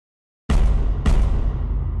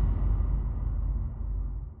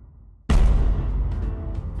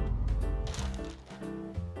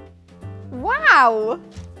Wow!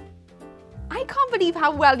 I can't believe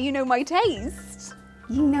how well you know my taste.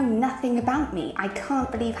 You know nothing about me. I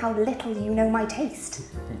can't believe how little you know my taste.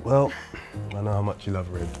 Well, I know how much you love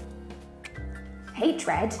red. Hate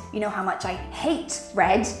red? You know how much I hate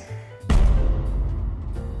red.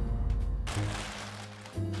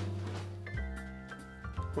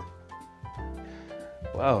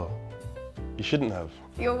 Wow, you shouldn't have.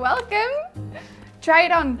 You're welcome. Try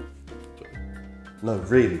it on. No,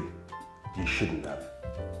 really, you shouldn't have.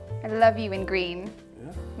 I love you in green.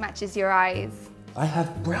 Yeah? Matches your eyes. I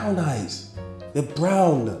have brown eyes. They're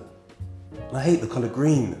brown. And I hate the colour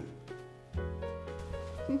green.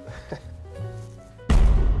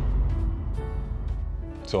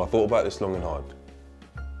 So I thought about this long and hard.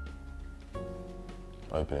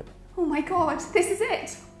 Open it. Oh my God, this is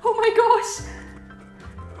it. Oh my gosh.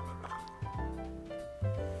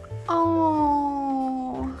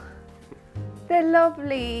 Oh, they're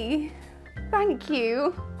lovely. Thank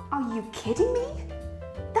you. Are you kidding me?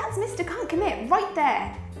 That's Mr. Can't Commit right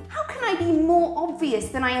there. How can I be more obvious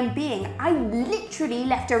than I am being? I literally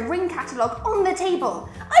left a ring catalogue on the table.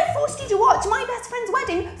 I forced you to watch my best friend's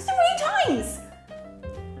wedding 3 times.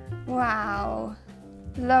 Wow,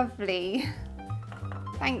 lovely.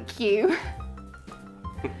 Thank you.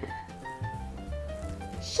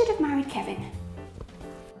 Should have married Kevin.